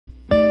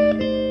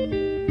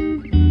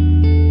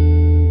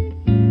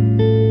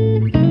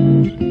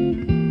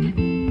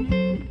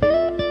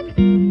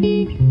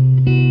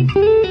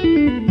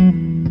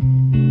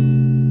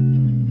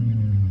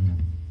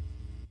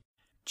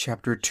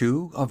Chapter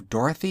 2 of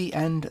Dorothy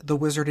and the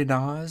Wizard in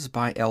Oz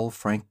by L.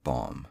 Frank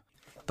Baum.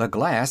 The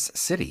Glass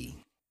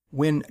City.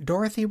 When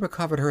Dorothy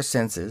recovered her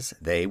senses,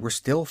 they were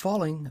still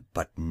falling,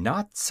 but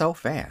not so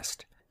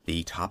fast.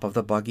 The top of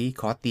the buggy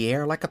caught the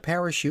air like a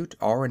parachute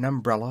or an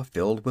umbrella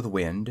filled with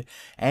wind,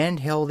 and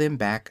held them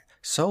back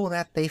so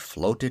that they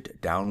floated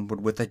downward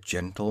with a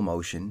gentle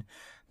motion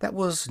that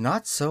was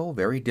not so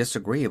very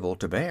disagreeable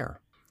to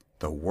bear.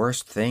 The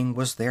worst thing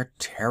was their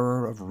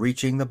terror of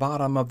reaching the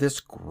bottom of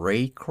this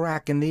great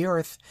crack in the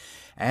earth,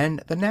 and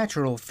the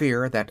natural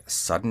fear that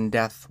sudden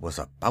death was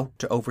about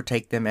to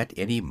overtake them at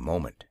any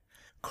moment.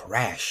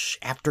 Crash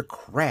after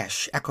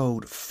crash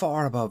echoed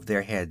far above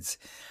their heads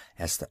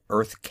as the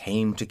earth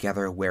came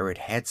together where it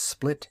had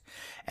split,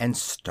 and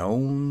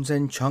stones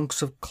and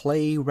chunks of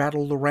clay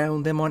rattled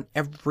around them on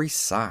every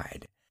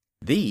side.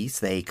 These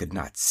they could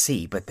not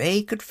see, but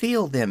they could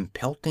feel them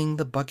pelting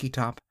the buggy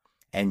top,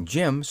 and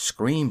Jim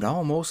screamed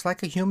almost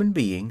like a human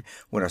being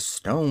when a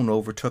stone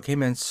overtook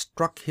him and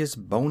struck his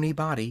bony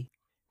body.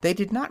 They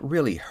did not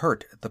really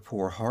hurt the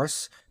poor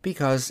horse,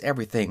 because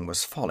everything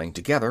was falling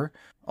together,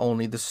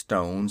 only the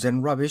stones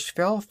and rubbish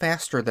fell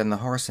faster than the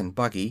horse and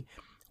buggy,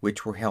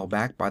 which were held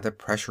back by the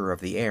pressure of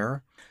the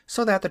air,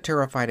 so that the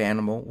terrified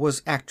animal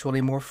was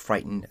actually more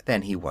frightened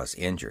than he was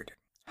injured.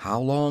 How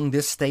long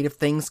this state of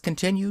things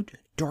continued,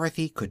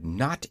 Dorothy could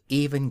not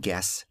even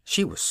guess,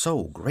 she was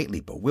so greatly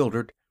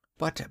bewildered.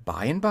 But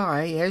by and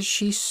by, as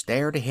she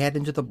stared ahead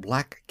into the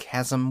black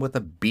chasm with a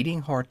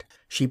beating heart,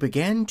 she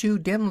began to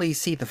dimly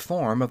see the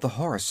form of the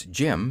horse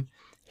Jim,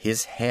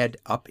 his head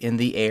up in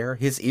the air,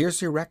 his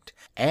ears erect,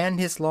 and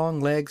his long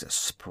legs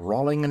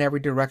sprawling in every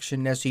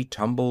direction as he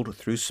tumbled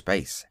through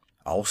space.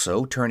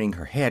 Also, turning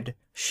her head,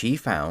 she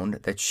found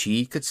that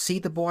she could see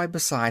the boy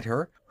beside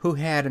her, who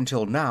had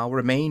until now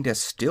remained as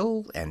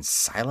still and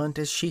silent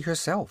as she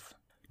herself.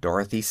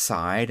 Dorothy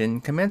sighed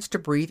and commenced to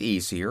breathe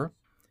easier.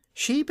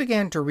 She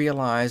began to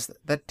realize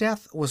that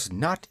death was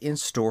not in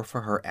store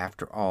for her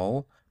after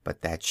all,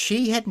 but that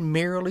she had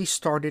merely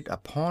started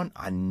upon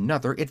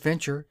another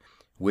adventure,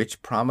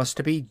 which promised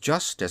to be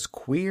just as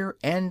queer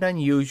and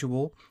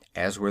unusual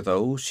as were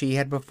those she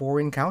had before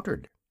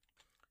encountered.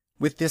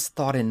 With this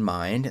thought in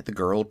mind, the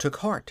girl took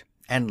heart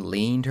and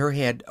leaned her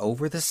head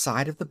over the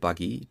side of the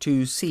buggy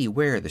to see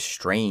where the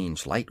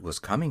strange light was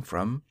coming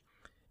from.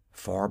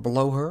 Far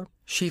below her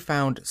she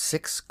found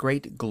 6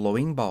 great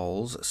glowing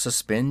balls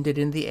suspended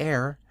in the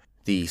air.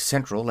 The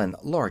central and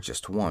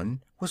largest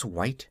one was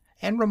white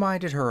and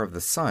reminded her of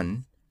the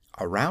sun.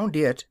 Around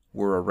it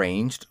were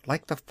arranged,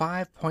 like the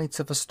 5 points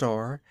of a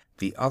star,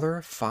 the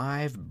other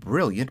 5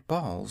 brilliant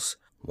balls,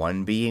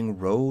 one being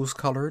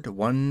rose-colored,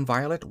 one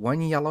violet,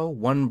 one yellow,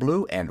 one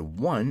blue, and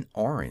one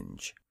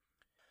orange.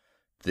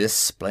 This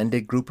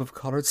splendid group of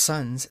colored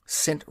suns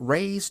sent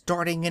rays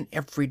darting in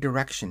every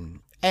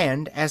direction,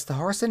 and as the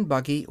horse and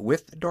buggy,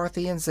 with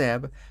Dorothy and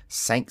Zeb,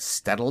 sank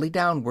steadily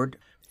downward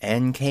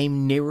and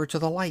came nearer to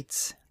the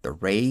lights, the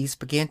rays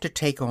began to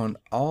take on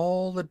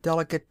all the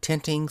delicate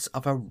tintings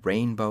of a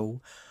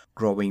rainbow,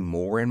 growing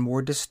more and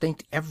more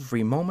distinct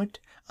every moment,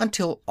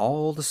 until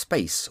all the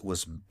space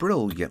was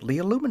brilliantly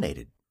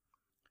illuminated.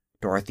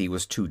 Dorothy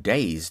was too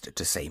dazed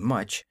to say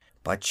much,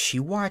 but she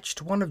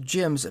watched one of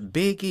Jim's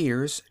big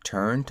ears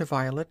turn to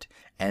violet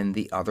and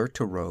the other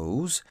to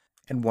rose,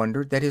 and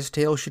wondered that his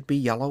tail should be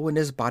yellow and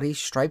his body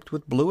striped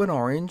with blue and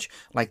orange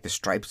like the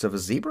stripes of a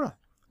zebra.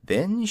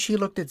 Then she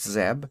looked at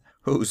Zeb,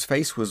 whose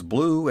face was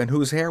blue and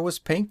whose hair was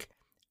pink,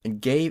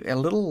 and gave a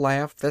little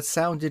laugh that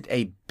sounded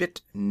a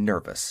bit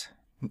nervous.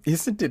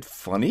 "Isn't it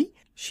funny?"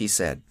 she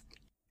said.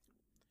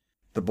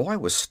 The boy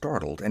was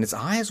startled, and his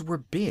eyes were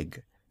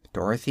big.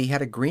 Dorothy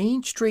had a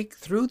green streak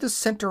through the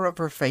center of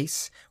her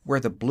face,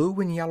 where the blue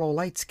and yellow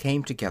lights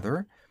came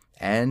together,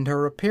 and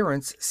her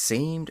appearance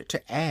seemed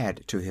to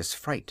add to his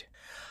fright.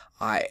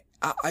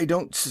 I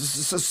don't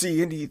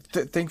see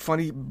anything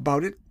funny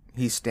about it,"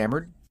 he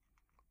stammered.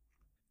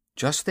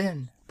 Just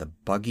then the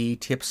buggy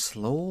tipped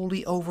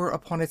slowly over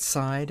upon its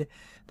side,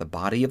 the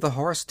body of the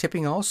horse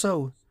tipping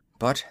also.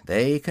 But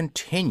they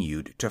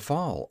continued to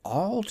fall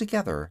all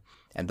together,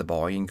 and the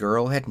boy and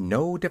girl had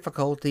no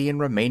difficulty in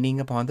remaining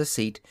upon the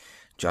seat,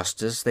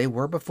 just as they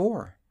were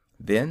before.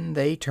 Then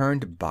they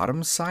turned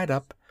bottom side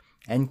up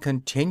and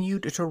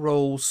continued to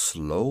roll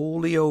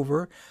slowly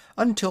over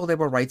until they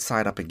were right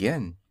side up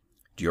again.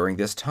 During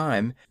this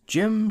time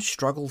Jim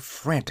struggled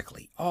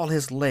frantically, all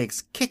his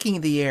legs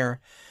kicking the air,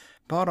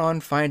 but on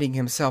finding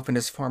himself in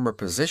his former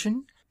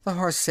position, the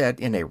horse said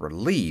in a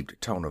relieved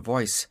tone of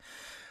voice,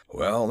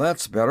 "Well,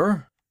 that's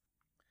better."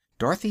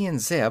 Dorothy and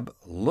Zeb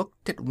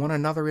looked at one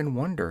another in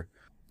wonder.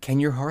 "Can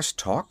your horse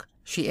talk?"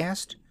 she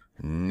asked.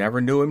 "Never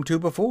knew him to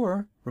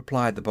before,"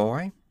 replied the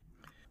boy.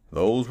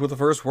 "Those were the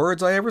first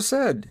words I ever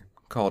said,"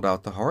 called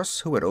out the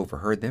horse, who had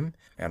overheard them,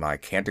 "and I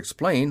can't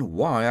explain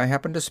why I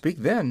happened to speak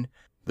then.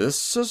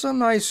 This is a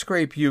nice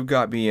scrape you've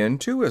got me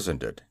into,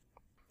 isn't it?"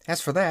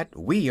 "As for that,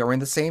 we are in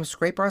the same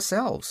scrape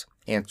ourselves,"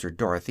 answered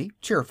Dorothy,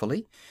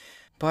 cheerfully.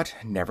 "But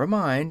never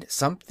mind,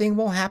 something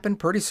will happen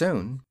pretty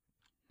soon."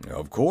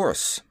 "Of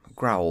course,"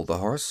 growled the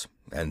horse.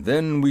 and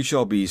then we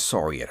shall be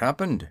sorry it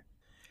happened."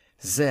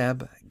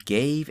 Zeb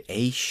gave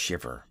a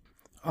shiver.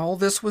 All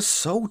this was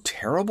so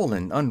terrible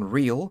and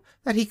unreal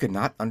that he could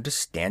not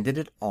understand it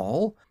at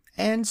all,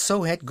 and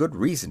so had good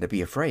reason to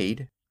be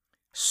afraid.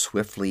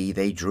 Swiftly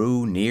they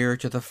drew near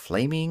to the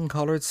flaming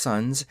colored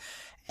suns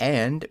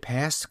and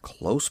passed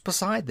close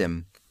beside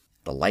them.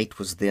 The light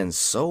was then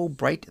so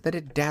bright that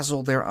it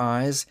dazzled their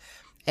eyes,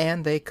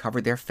 and they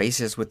covered their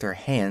faces with their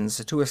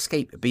hands to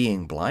escape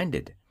being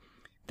blinded.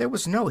 There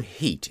was no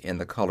heat in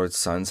the colored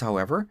suns,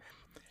 however,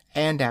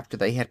 and after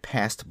they had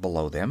passed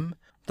below them,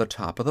 the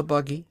top of the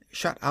buggy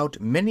shut out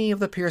many of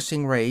the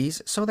piercing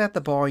rays so that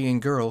the boy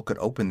and girl could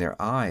open their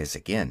eyes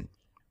again.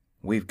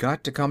 "We've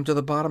got to come to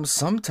the bottom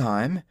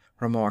sometime,"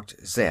 remarked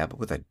Zeb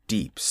with a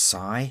deep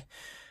sigh.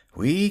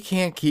 "We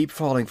can't keep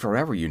falling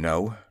forever, you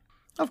know."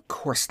 "Of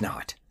course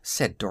not,"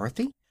 said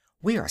Dorothy.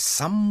 "We are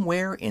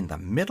somewhere in the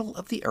middle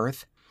of the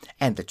earth,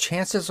 and the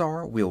chances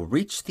are we'll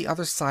reach the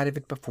other side of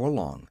it before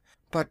long.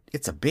 But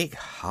it's a big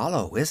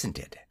hollow, isn't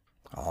it?"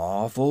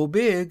 "Awful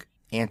big,"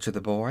 answered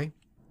the boy.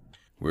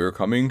 "We're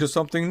coming to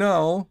something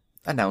now,"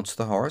 announced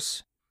the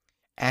horse.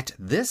 At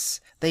this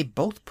they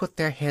both put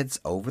their heads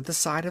over the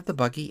side of the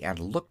buggy and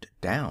looked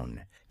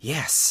down.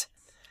 Yes,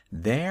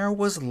 there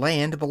was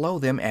land below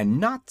them, and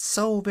not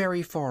so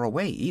very far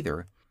away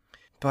either.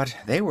 But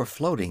they were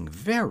floating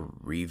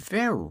very,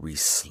 very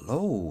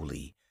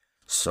slowly,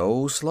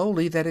 so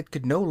slowly that it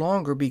could no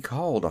longer be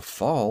called a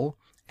fall,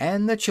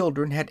 and the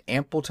children had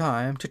ample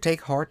time to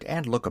take heart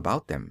and look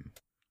about them.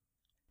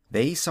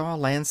 They saw a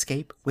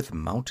landscape with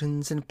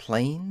mountains and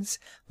plains,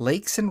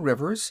 lakes and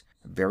rivers,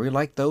 very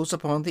like those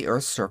upon the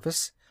earth's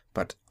surface,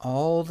 but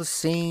all the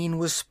scene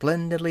was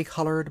splendidly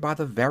colored by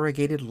the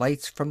variegated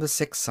lights from the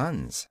 6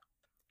 suns.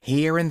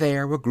 Here and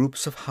there were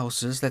groups of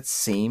houses that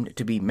seemed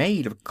to be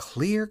made of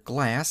clear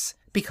glass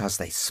because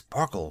they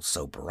sparkled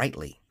so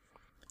brightly.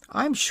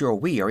 "I'm sure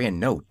we are in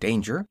no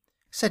danger,"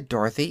 said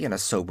Dorothy in a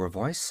sober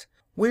voice.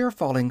 "We're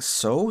falling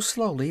so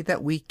slowly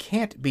that we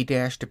can't be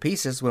dashed to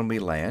pieces when we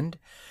land,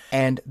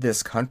 and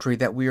this country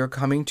that we are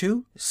coming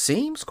to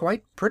seems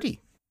quite pretty."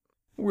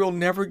 "We'll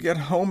never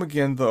get home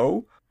again,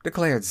 though,"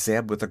 declared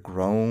Zeb with a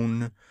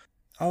groan.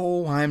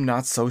 "Oh, I'm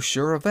not so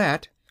sure of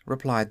that,"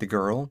 replied the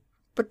girl.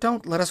 "But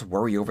don't let us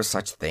worry over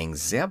such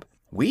things, Zeb.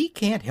 We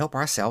can't help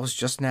ourselves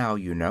just now,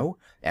 you know,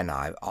 and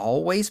I've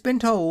always been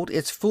told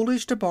it's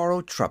foolish to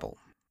borrow trouble."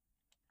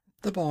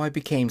 The boy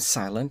became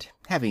silent,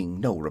 having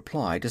no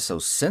reply to so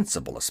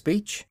sensible a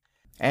speech,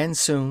 and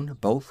soon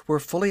both were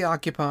fully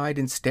occupied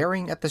in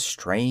staring at the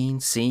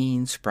strange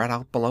scene spread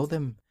out below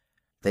them.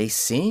 They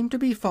seemed to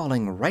be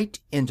falling right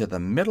into the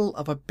middle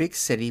of a big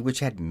city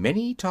which had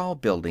many tall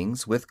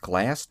buildings with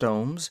glass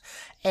domes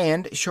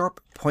and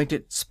sharp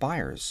pointed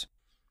spires.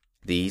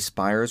 These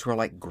spires were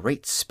like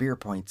great spear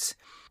points,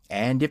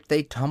 and if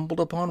they tumbled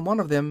upon one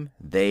of them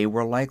they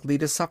were likely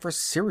to suffer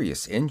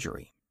serious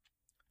injury.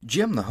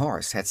 Jim the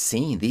horse had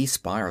seen these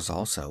spires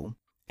also,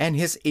 and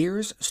his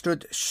ears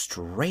stood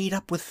straight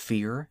up with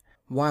fear,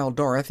 while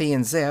Dorothy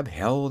and Zeb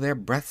held their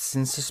breaths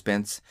in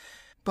suspense.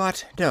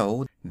 But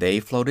no, they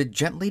floated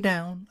gently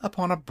down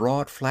upon a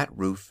broad flat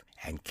roof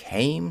and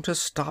came to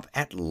stop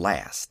at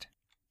last.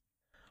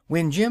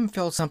 When Jim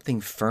felt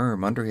something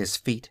firm under his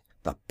feet,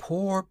 the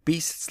poor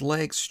beast's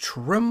legs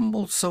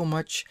trembled so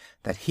much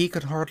that he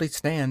could hardly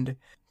stand.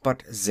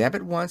 But Zeb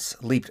at once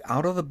leaped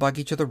out of the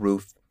buggy to the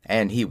roof,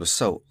 and he was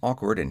so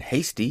awkward and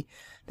hasty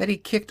that he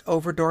kicked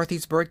over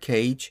Dorothy's bird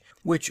cage,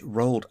 which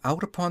rolled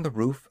out upon the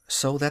roof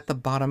so that the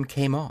bottom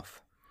came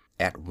off.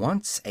 At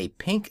once a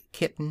pink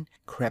kitten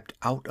crept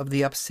out of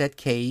the upset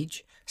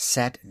cage,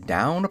 sat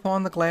down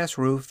upon the glass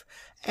roof,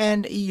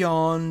 and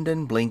yawned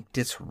and blinked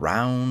its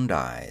round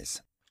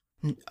eyes.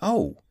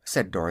 "Oh,"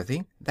 said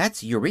Dorothy,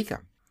 "that's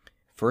Eureka."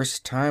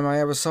 "First time I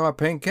ever saw a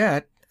pink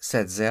cat,"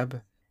 said Zeb.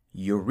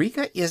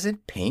 "Eureka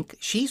isn't pink,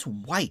 she's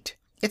white.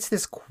 It's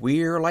this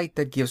queer light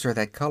that gives her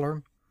that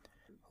color."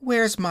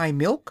 "Where's my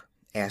milk?"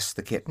 asked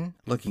the kitten,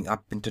 looking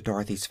up into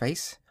Dorothy's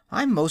face.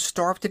 "I'm most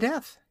starved to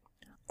death."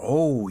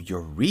 "Oh,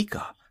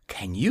 Eureka,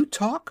 can you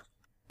talk?"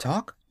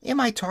 "Talk? Am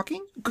I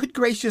talking? Good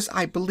gracious,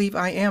 I believe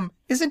I am.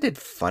 Isn't it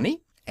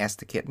funny?" asked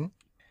the kitten.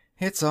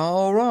 "It's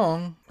all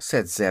wrong,"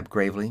 said Zeb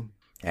gravely.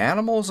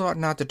 "Animals ought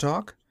not to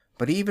talk,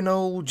 but even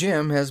old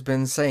Jim has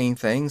been saying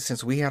things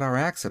since we had our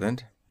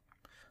accident."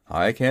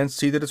 "I can't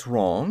see that it's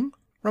wrong,"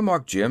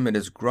 remarked Jim in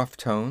his gruff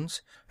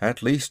tones.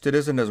 "At least it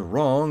isn't as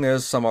wrong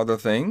as some other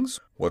things.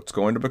 What's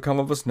going to become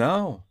of us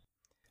now?"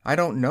 "I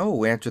don't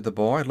know," answered the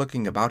boy,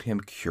 looking about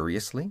him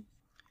curiously.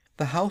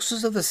 The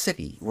houses of the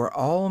city were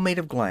all made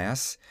of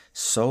glass,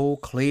 so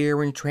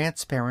clear and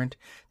transparent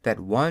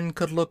that one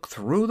could look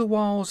through the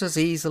walls as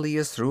easily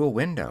as through a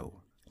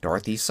window.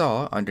 Dorothy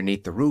saw,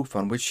 underneath the roof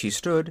on which she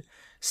stood,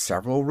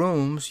 several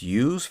rooms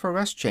used for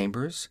rest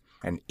chambers,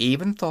 and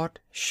even thought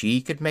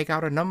she could make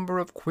out a number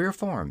of queer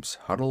forms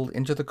huddled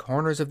into the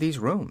corners of these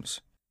rooms.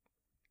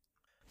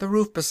 The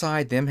roof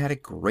beside them had a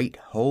great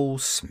hole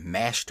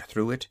smashed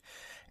through it,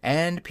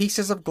 and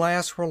pieces of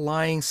glass were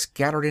lying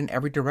scattered in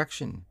every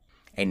direction.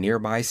 A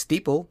nearby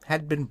steeple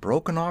had been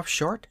broken off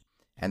short,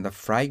 and the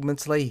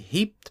fragments lay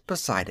heaped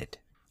beside it.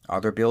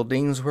 Other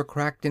buildings were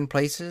cracked in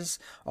places,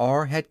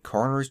 or had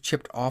corners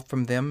chipped off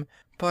from them,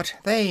 but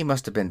they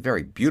must have been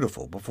very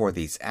beautiful before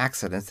these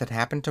accidents had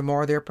happened to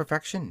mar their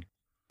perfection.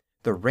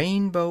 The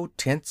rainbow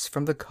tints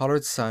from the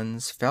colored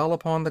suns fell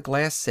upon the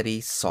glass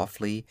city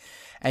softly,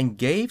 and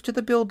gave to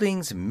the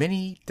buildings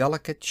many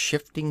delicate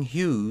shifting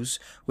hues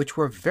which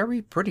were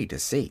very pretty to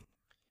see.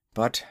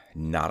 But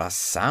not a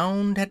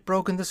sound had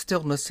broken the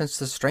stillness since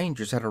the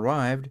strangers had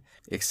arrived,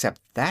 except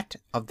that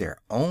of their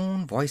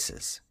own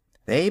voices.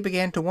 They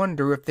began to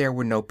wonder if there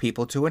were no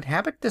people to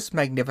inhabit this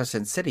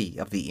magnificent city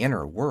of the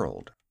inner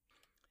world.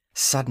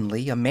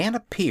 Suddenly a man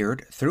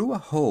appeared through a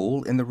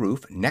hole in the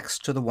roof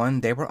next to the one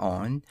they were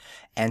on,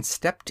 and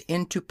stepped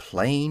into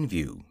plain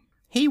view.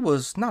 He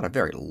was not a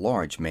very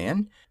large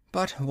man,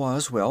 but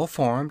was well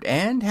formed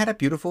and had a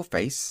beautiful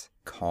face,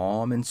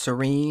 calm and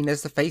serene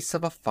as the face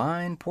of a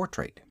fine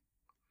portrait.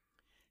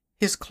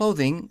 His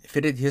clothing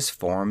fitted his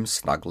form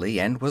snugly,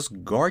 and was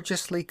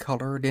gorgeously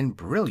colored in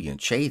brilliant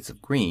shades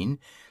of green,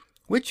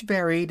 which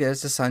varied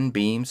as the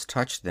sunbeams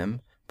touched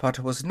them, but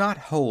was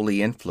not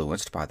wholly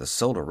influenced by the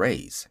solar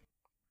rays.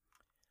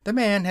 The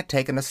man had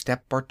taken a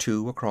step or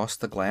two across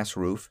the glass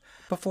roof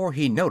before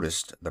he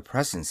noticed the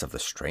presence of the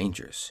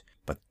strangers,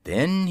 but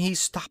then he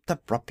stopped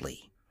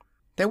abruptly.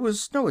 There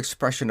was no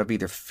expression of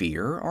either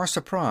fear or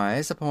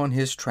surprise upon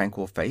his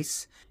tranquil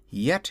face,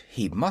 yet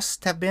he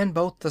must have been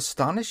both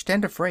astonished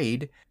and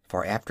afraid,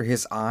 for after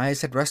his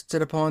eyes had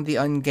rested upon the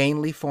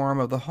ungainly form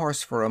of the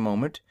horse for a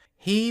moment,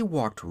 he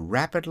walked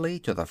rapidly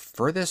to the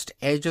furthest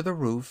edge of the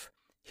roof,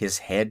 his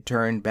head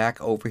turned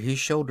back over his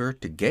shoulder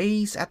to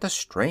gaze at the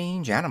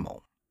strange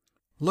animal.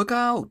 "Look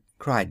out!"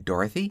 cried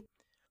Dorothy,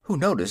 who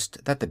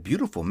noticed that the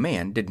beautiful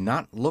man did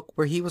not look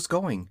where he was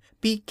going.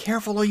 "Be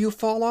careful or you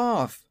fall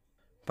off!"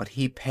 But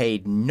he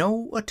paid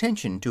no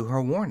attention to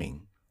her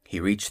warning. He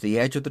reached the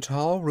edge of the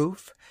tall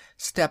roof,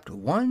 stepped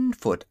 1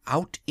 foot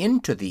out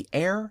into the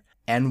air,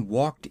 and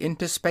walked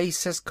into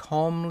space as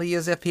calmly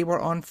as if he were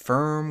on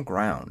firm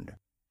ground.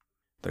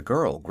 The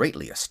girl,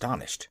 greatly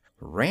astonished,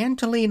 ran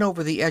to lean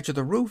over the edge of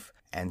the roof,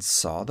 and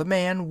saw the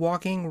man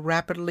walking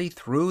rapidly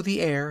through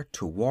the air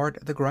toward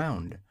the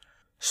ground.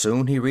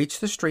 Soon he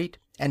reached the street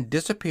and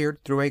disappeared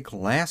through a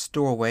glass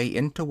doorway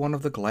into one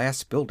of the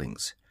glass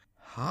buildings.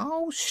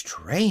 "How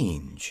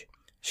strange!"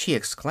 she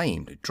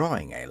exclaimed,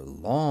 drawing a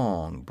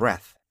long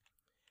breath.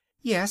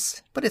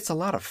 "Yes, but it's a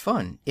lot of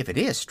fun, if it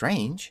is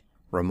strange,"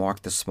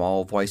 remarked the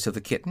small voice of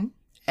the kitten,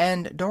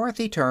 and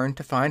Dorothy turned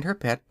to find her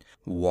pet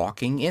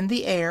walking in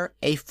the air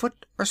a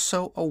foot or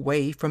so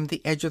away from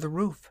the edge of the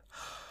roof.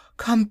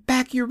 "Come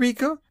back,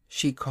 Eureka!"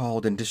 she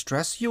called in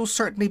distress. "You'll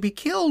certainly be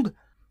killed."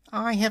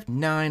 "I have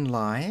 9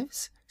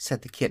 lives,"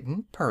 said the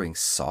kitten, purring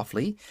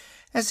softly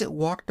as it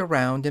walked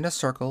around in a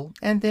circle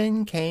and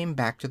then came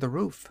back to the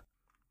roof.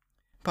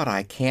 "But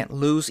I can't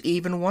lose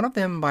even one of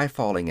them by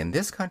falling in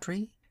this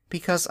country,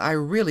 because I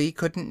really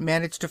couldn't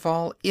manage to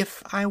fall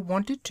if I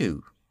wanted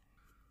to."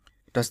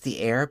 "Does the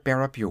air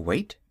bear up your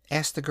weight?"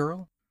 asked the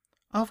girl.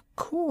 "Of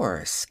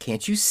course.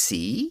 Can't you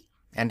see?"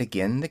 And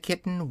again the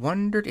kitten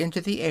wandered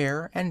into the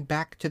air and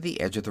back to the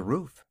edge of the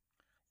roof.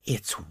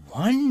 "It's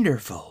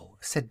wonderful,"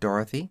 said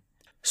Dorothy.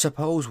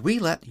 "Suppose we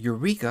let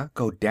Eureka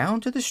go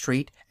down to the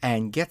street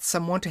and get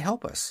someone to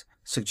help us,"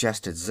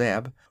 suggested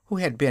Zeb, who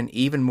had been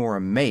even more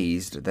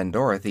amazed than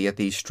Dorothy at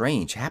these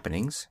strange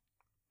happenings.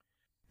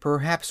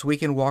 "Perhaps we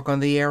can walk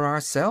on the air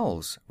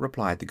ourselves,"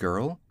 replied the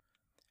girl.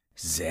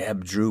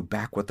 Zeb drew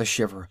back with a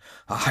shiver.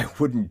 "I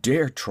wouldn't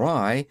dare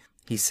try,"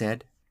 he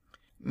said.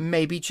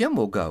 "Maybe Jim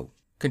will go,"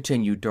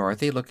 continued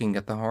Dorothy, looking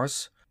at the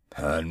horse.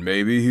 "And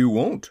maybe he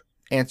won't,"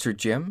 answered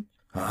Jim.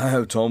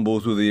 "I've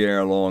tumbled through the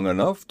air long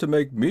enough to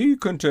make me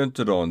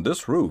contented on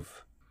this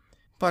roof."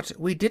 "But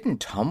we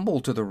didn't tumble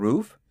to the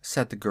roof,"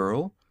 said the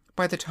girl.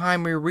 "By the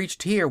time we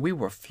reached here we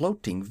were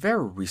floating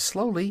very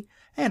slowly,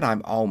 and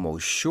I'm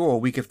almost sure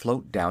we could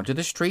float down to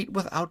the street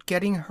without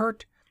getting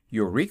hurt.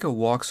 Eureka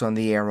walks on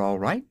the air all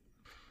right."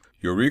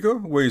 "Eureka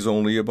weighs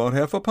only about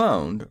half a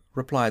pound,"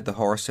 replied the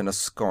horse in a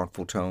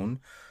scornful tone,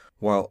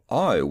 "while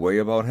I weigh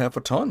about half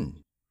a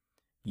ton."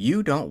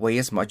 "You don't weigh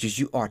as much as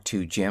you ought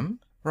to, Jim,"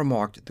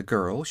 remarked the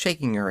girl,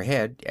 shaking her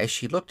head as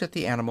she looked at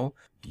the animal.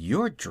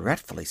 "You're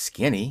dreadfully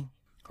skinny."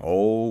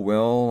 "Oh,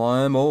 well,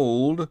 I'm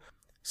old,"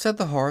 said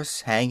the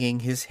horse, hanging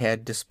his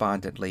head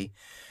despondently,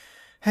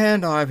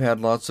 "and I've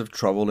had lots of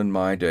trouble in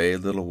my day,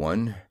 little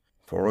one.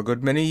 For a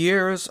good many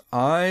years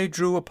I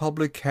drew a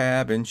public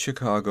cab in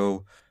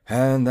Chicago,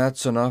 and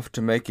that's enough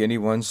to make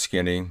anyone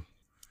skinny."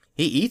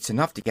 "He eats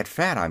enough to get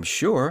fat, I'm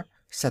sure,"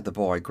 said the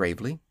boy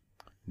gravely.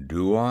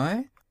 "Do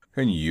I?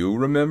 Can you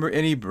remember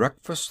any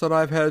breakfast that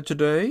I've had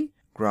today?"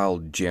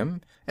 growled Jim,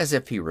 as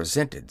if he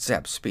resented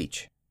Zeb's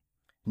speech.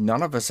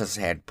 "None of us has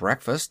had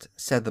breakfast,"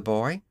 said the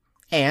boy,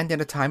 "and in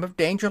a time of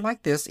danger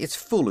like this it's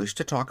foolish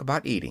to talk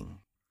about eating."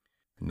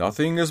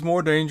 "Nothing is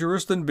more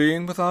dangerous than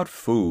being without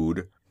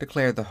food,"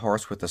 declared the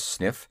horse with a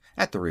sniff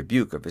at the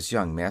rebuke of his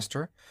young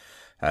master.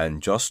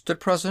 "And just at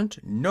present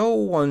no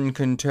one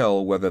can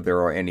tell whether there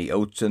are any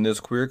oats in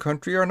this queer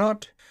country or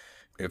not.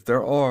 If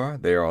there are,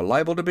 they are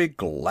liable to be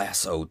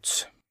glass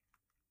oats."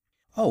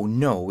 "Oh,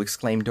 no,"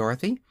 exclaimed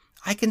Dorothy.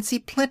 "I can see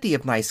plenty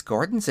of nice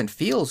gardens and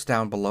fields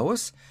down below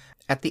us,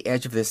 at the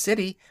edge of this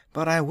city,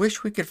 but I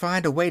wish we could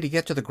find a way to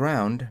get to the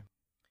ground."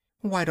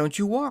 "Why don't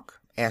you walk?"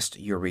 asked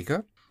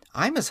Eureka.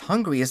 "I'm as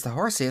hungry as the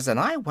horse is, and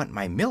I want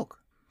my milk."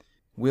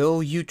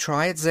 "Will you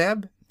try it,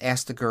 Zeb?"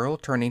 asked the girl,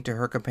 turning to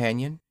her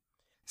companion.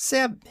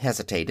 Zeb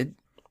hesitated.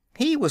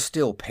 He was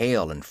still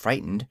pale and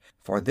frightened,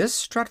 for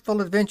this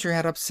dreadful adventure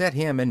had upset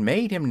him and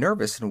made him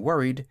nervous and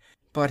worried.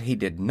 But he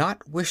did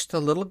not wish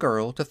the little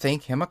girl to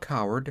think him a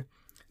coward,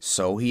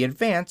 so he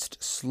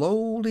advanced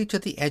slowly to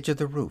the edge of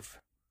the roof.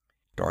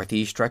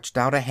 Dorothy stretched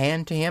out a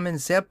hand to him, and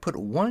Zeb put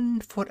one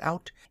foot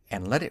out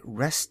and let it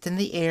rest in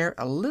the air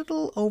a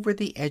little over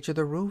the edge of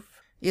the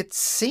roof. It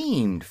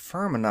seemed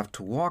firm enough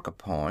to walk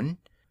upon,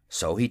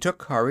 so he took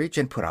courage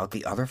and put out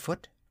the other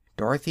foot.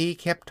 Dorothy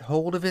kept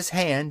hold of his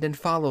hand and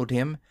followed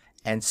him,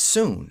 and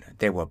soon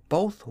they were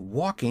both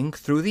walking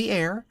through the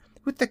air,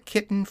 with the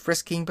kitten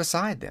frisking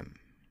beside them.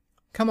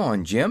 "Come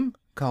on, Jim,"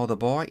 called the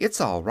boy.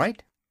 "It's all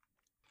right."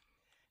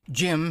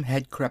 Jim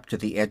had crept to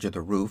the edge of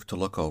the roof to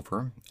look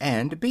over,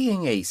 and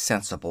being a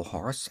sensible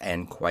horse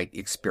and quite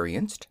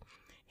experienced,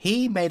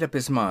 he made up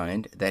his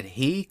mind that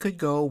he could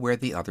go where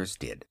the others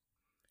did.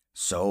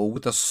 So,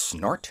 with a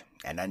snort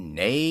and a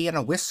neigh and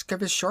a whisk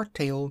of his short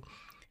tail,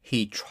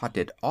 he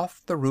trotted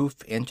off the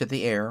roof into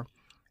the air,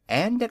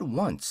 and at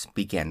once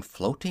began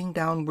floating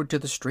downward to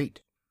the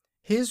street.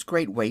 His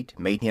great weight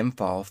made him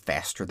fall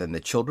faster than the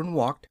children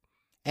walked,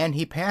 and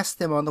he passed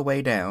them on the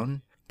way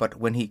down, but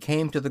when he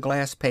came to the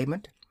glass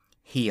pavement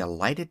he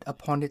alighted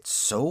upon it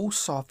so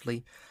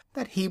softly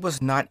that he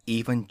was not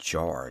even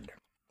jarred.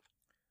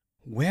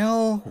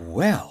 "Well,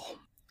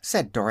 well,"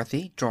 said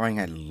Dorothy, drawing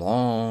a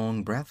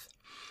long breath,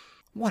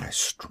 "what a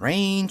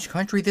strange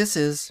country this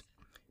is!"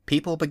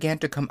 People began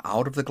to come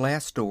out of the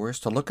glass doors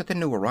to look at the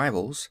new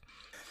arrivals,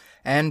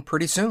 and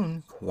pretty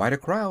soon quite a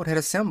crowd had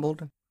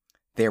assembled.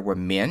 There were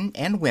men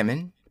and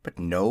women, but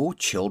no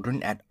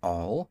children at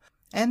all,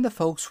 and the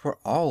folks were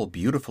all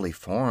beautifully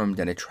formed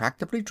and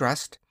attractively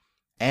dressed,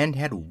 and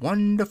had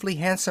wonderfully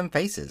handsome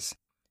faces.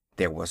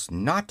 There was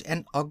not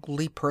an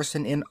ugly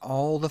person in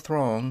all the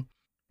throng,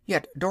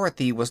 yet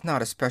Dorothy was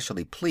not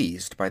especially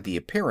pleased by the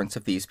appearance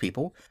of these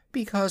people,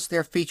 because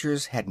their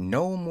features had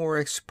no more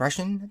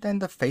expression than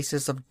the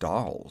faces of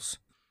dolls.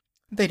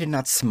 They did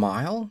not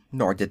smile,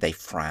 nor did they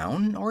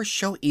frown, or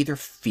show either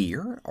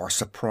fear, or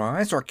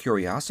surprise, or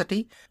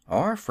curiosity,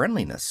 or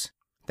friendliness.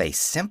 They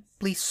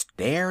simply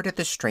stared at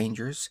the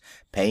strangers,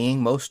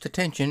 paying most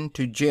attention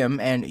to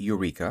Jim and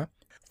Eureka,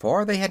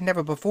 for they had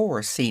never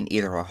before seen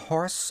either a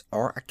horse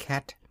or a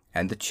cat,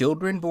 and the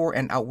children bore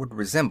an outward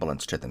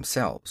resemblance to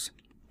themselves.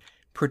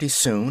 Pretty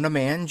soon a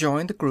man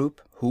joined the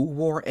group, who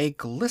wore a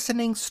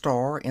glistening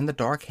star in the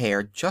dark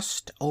hair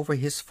just over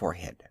his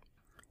forehead.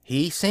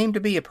 He seemed to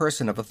be a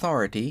person of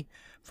authority,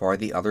 for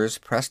the others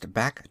pressed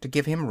back to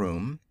give him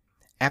room.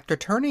 After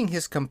turning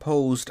his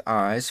composed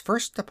eyes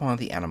first upon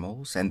the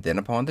animals and then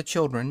upon the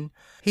children,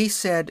 he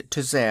said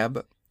to Zeb,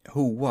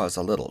 who was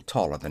a little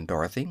taller than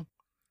Dorothy,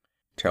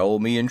 "Tell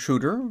me,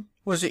 intruder,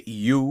 was it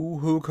you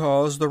who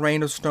caused the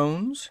rain of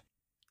stones?"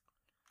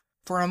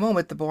 For a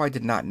moment the boy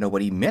did not know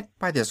what he meant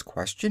by this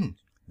question.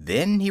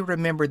 Then he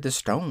remembered the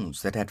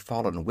stones that had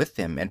fallen with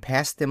them and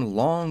passed them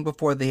long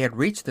before they had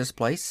reached this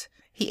place.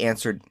 He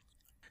answered,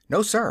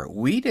 "No, sir,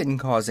 we didn't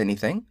cause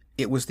anything.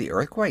 It was the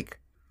earthquake."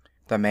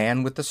 The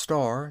man with the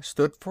star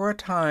stood for a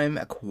time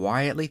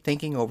quietly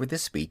thinking over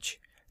this speech.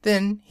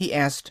 Then he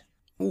asked,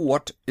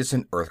 "What is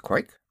an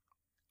earthquake?"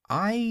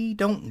 "I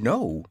don't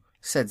know,"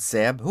 said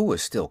Zeb, who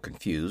was still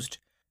confused.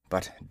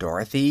 But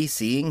Dorothy,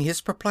 seeing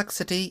his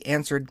perplexity,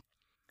 answered,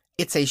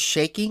 "It's a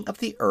shaking of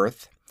the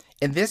earth.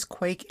 In this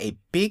quake a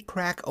big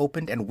crack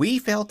opened and we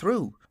fell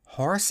through,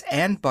 horse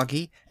and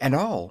buggy and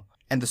all,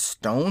 and the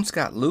stones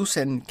got loose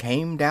and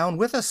came down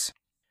with us."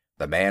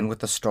 The man with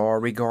the star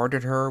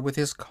regarded her with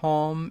his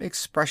calm,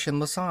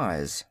 expressionless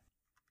eyes.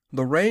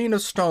 "The rain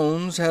of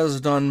stones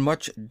has done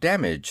much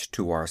damage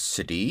to our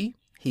city,"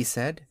 he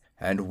said,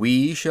 "and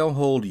we shall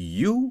hold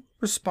you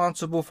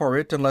responsible for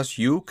it unless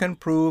you can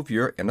prove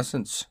your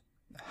innocence."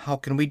 "How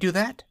can we do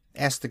that?"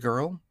 asked the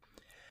girl.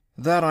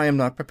 "That I am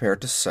not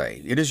prepared to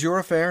say. It is your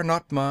affair,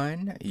 not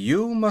mine.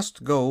 You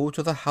must go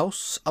to the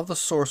house of the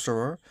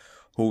sorcerer,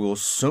 who will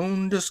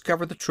soon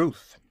discover the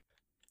truth."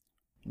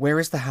 "Where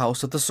is the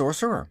house of the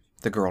sorcerer?"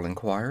 the girl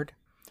inquired.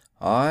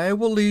 "I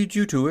will lead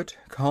you to it.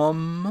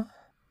 Come."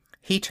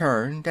 He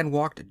turned and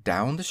walked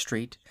down the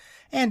street,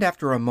 and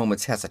after a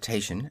moment's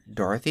hesitation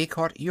Dorothy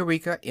caught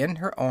Eureka in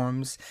her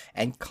arms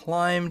and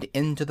climbed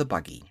into the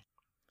buggy.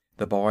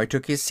 The boy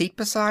took his seat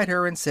beside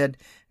her and said,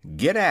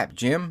 "Get app,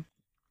 Jim."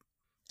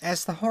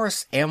 As the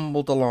horse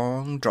ambled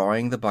along,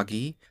 drawing the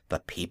buggy, the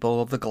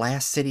people of the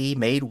glass city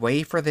made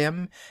way for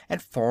them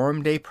and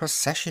formed a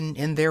procession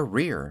in their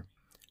rear.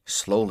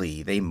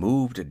 Slowly they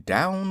moved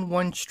down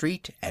one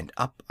street and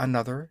up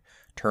another,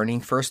 turning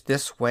first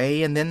this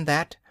way and then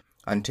that,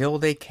 until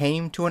they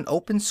came to an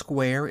open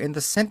square in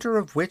the center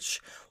of which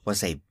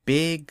was a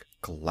big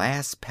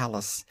glass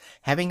palace,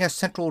 having a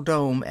central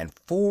dome and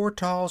 4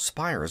 tall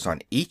spires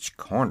on each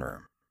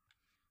corner.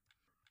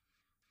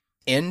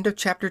 End of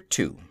chapter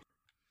 2.